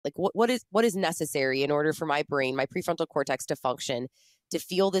Like what is necessary in order for my brain, my prefrontal cortex to function, to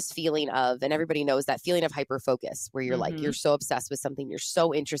feel this feeling of, and everybody knows that feeling of hyperfocus where you're like, Mm-hmm. you're so obsessed with something, you're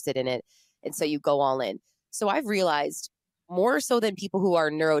so interested in it. And so you go all in. So I've realized more so than people who are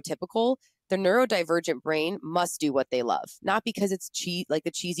neurotypical, the neurodivergent brain must do what they love, not because it's like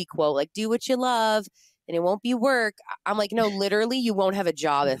the cheesy quote, like do what you love and it won't be work. I'm like, no, literally you won't have a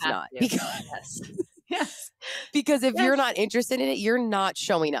job You if have not, to. because, Yes. Yes. because if you're Yes. not interested in it, you're not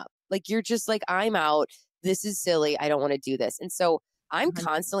showing up. Like you're just like, I'm out. This is silly. I don't want to do this. And so I'm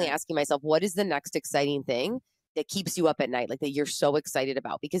constantly 100%. asking myself, what is the next exciting thing that keeps you up at night? Like that you're so excited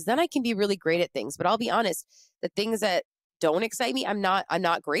about, because then I can be really great at things. But I'll be honest, the things that don't excite me, I'm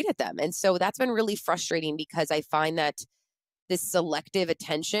not great at them. And so that's been really frustrating because I find that this selective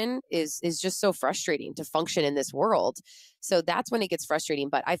attention is just so frustrating to function in this world. So that's when it gets frustrating.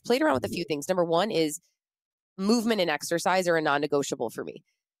 But I've played around with a few things. Number one is movement and exercise are a non-negotiable for me.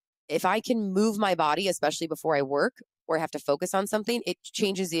 If I can move my body, especially before I work or I have to focus on something, it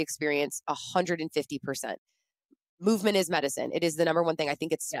changes the experience 150%. Movement is medicine. It is the number one thing. I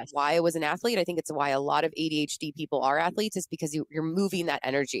think it's Yes. why I was an athlete. I think it's why a lot of ADHD people are athletes, is because you're moving that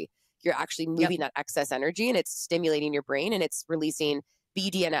energy. You're actually Yep. moving that excess energy, and it's stimulating your brain, and it's releasing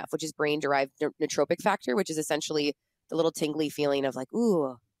BDNF, which is brain derived nootropic factor, which is essentially the little tingly feeling of like,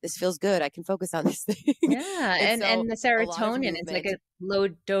 ooh, this feels good. I can focus on this thing. Yeah. And And so and the a lot of serotonin is like movement. a low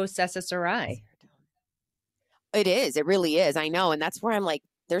dose SSRI. It is. It really is. I know. And that's where I'm like,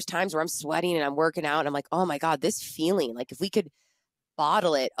 there's times where I'm sweating and I'm working out and I'm like, oh my God, this feeling, like if we could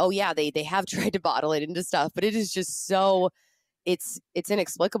bottle it. Oh yeah, they have tried to bottle it into stuff, but it is just so it's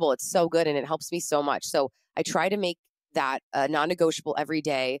inexplicable. It's so good and it helps me so much. So I try to make that non-negotiable every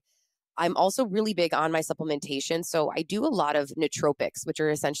day. I'm also really big on my supplementation. So I do a lot of nootropics, which are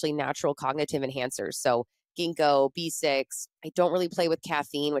essentially natural cognitive enhancers. So ginkgo, B6. I don't really play with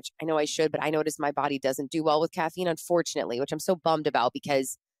caffeine, which I know I should, but I notice my body doesn't do well with caffeine, unfortunately, which I'm so bummed about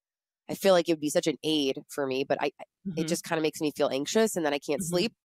because I feel like it would be such an aid for me, but it Hmm. just kind of makes me feel anxious and then I can't Hmm. sleep.